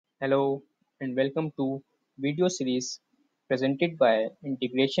Hello and welcome to video series presented by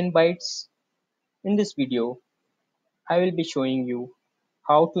Integration Bytes. In this video, I will be showing you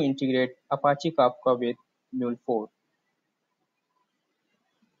how to integrate Apache Kafka with Mule 4.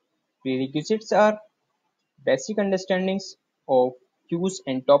 Prerequisites are basic understandings of queues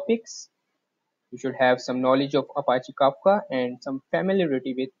and topics. You should have some knowledge of Apache Kafka and some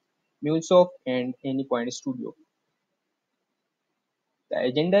familiarity with MuleSoft and Anypoint Studio. The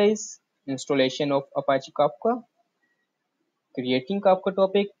agenda is installation of Apache Kafka, creating Kafka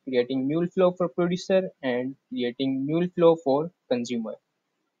topic, creating Mule flow for producer, and creating Mule flow for consumer.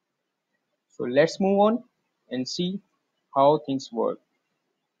 So let's move on and see how things work.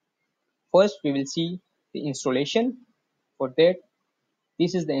 First, we will see the installation. For that,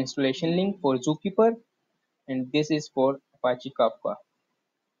 this is the installation link for Zookeeper, and this is for Apache Kafka.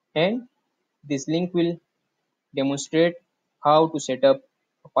 And this link will demonstrate how to set up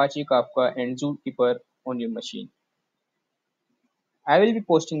Apache Kafka and Zookeeper on your machine. I will be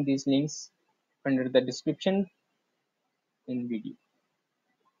posting these links under the description in video.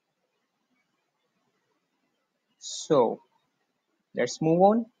 So let's move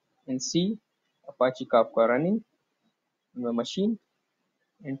on and see Apache Kafka running on my machine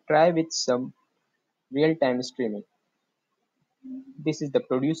and try with some real-time streaming. This is the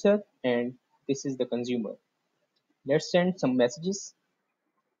producer and this is the consumer. Let's send some messages,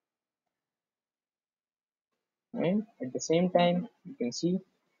 and at the same time you can see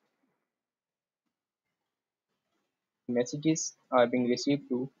messages are being received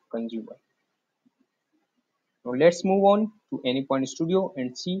to consumer. Now let's move on to Anypoint Studio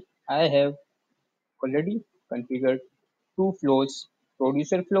and see I have already configured two flows,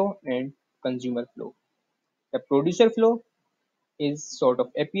 producer flow and consumer flow. The producer flow is sort of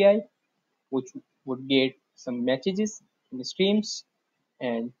API which would get some messages in streams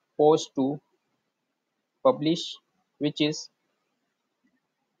and post to publish, which is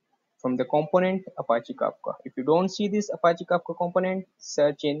from the component Apache Kafka. If you don't see this Apache Kafka component,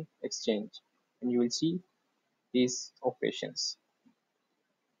 search in Exchange and you will see these operations.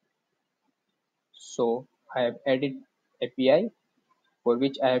 So I have added API for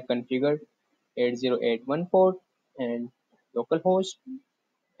which I have configured 8081 port and localhost,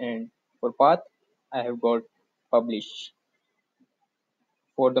 and for path I have got publish.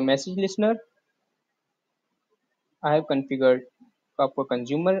 For the message listener, I have configured Kafka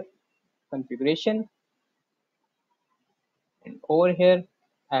consumer configuration, and over here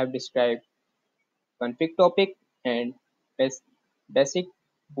I have described config topic and basic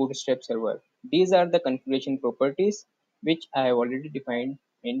bootstrap server. These are the configuration properties which I have already defined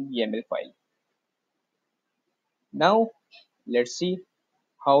in YAML file. Now let's see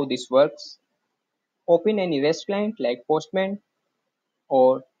how this works. Open any REST client like Postman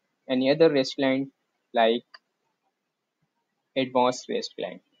or any other REST client like Advanced REST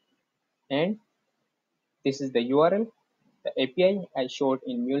client, and this is the URL, the API I showed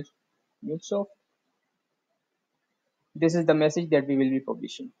in MuleSoft. This is the message that we will be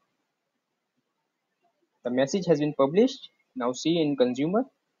publishing. The message has been published. Now see in consumer,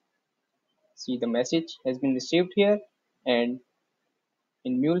 see the message has been received here, and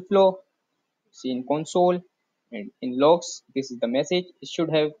in MuleFlow, see in console and in logs, this is the message. It should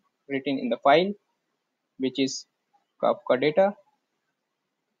have written in the file, which is Kafka data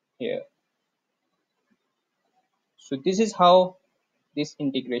here. So this is how this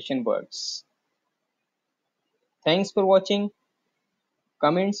integration works. Thanks for watching.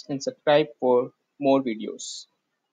 Comments and subscribe for more videos.